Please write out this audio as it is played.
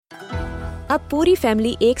अब पूरी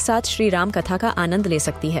फैमिली एक साथ श्री राम कथा का आनंद ले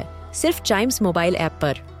सकती है सिर्फ चाइम्स मोबाइल ऐप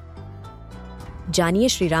पर। जानिए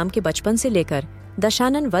श्री राम के बचपन से लेकर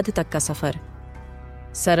दशानन वध तक का सफर।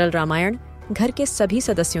 सरल रामायण घर के सभी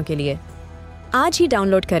सदस्यों के लिए। आज ही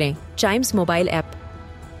डाउनलोड करें चाइम्स मोबाइल ऐप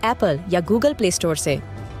एप्पल या गूगल प्ले स्टोर से।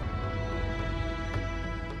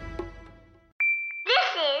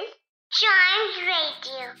 This is Chimes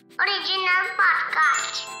Radio original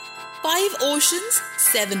podcast. 5 oceans,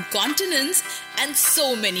 7 continents, and so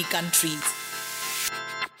many countries.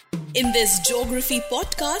 In this geography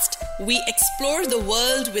podcast, we explore the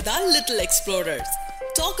world with our little explorers.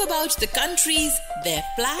 Talk about the countries, their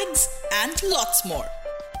flags, and lots more.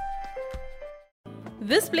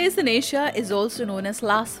 This place in Asia is also known as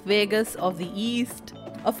Las Vegas of the East,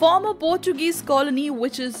 a former Portuguese colony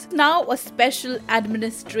which is now a special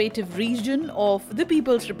administrative region of the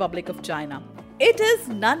People's Republic of China. It is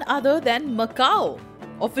none other than Macau,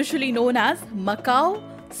 officially known as Macau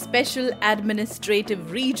Special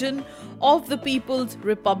Administrative Region of the People's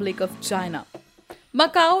Republic of China.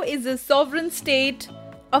 Macau is a sovereign state,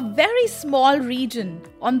 a very small region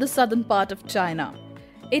on the southern part of China.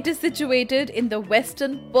 It is situated in the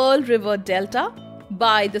western Pearl River Delta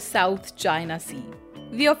by the South China Sea.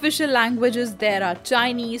 The official languages there are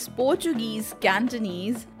Chinese, Portuguese,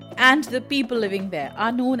 Cantonese, and the people living there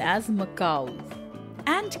are known as Macaus.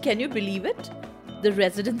 And can you believe it? The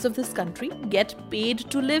residents of this country get paid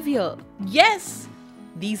to live here. Yes!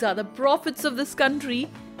 These are the profits of this country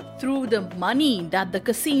through the money that the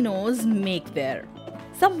casinos make there.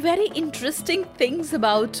 Some very interesting things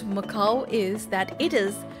about Macau is that it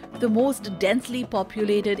is the most densely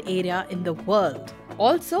populated area in the world.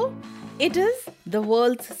 Also, it is the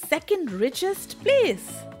world's second richest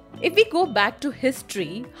place. If we go back to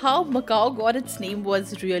history, how Macau got its name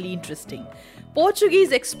was really interesting.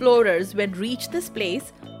 Portuguese explorers, when reached this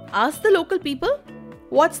place, asked the local people,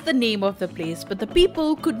 what's the name of the place? But the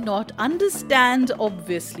people could not understand,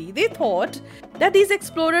 obviously. They thought that these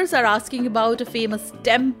explorers are asking about a famous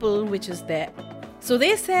temple which is there. So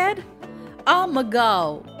they said,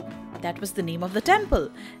 Amagao. That was the name of the temple.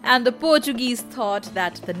 And the Portuguese thought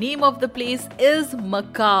that the name of the place is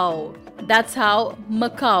Macau. That's how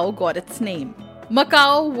Macau got its name.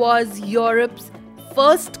 Macau was Europe's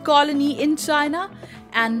first colony in China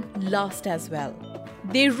and last as well.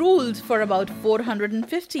 They ruled for about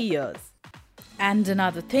 450 years. And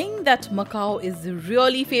another thing that Macau is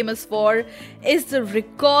really famous for is the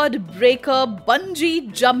record breaker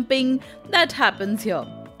bungee jumping that happens here.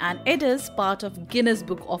 And it is part of Guinness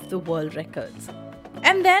Book of the World Records.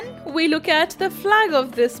 And then we look at the flag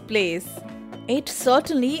of this place. It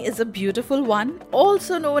certainly is a beautiful one,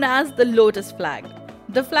 also known as the lotus flag.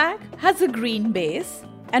 The flag has a green base,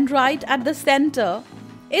 and right at the center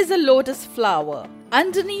is a lotus flower.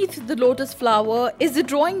 Underneath the lotus flower is a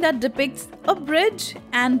drawing that depicts a bridge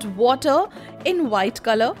and water in white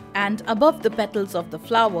color, and above the petals of the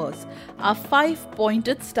flowers are 5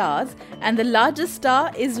 pointed stars, and the largest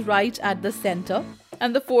star is right at the center,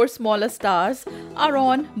 and the 4 smaller stars are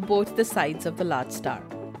on both the sides of the large star.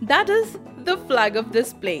 That is the flag of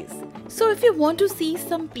this place. So if you want to see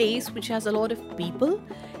some place which has a lot of people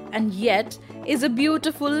and yet is a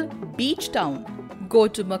beautiful beach town, go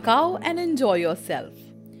to Macau and enjoy yourself.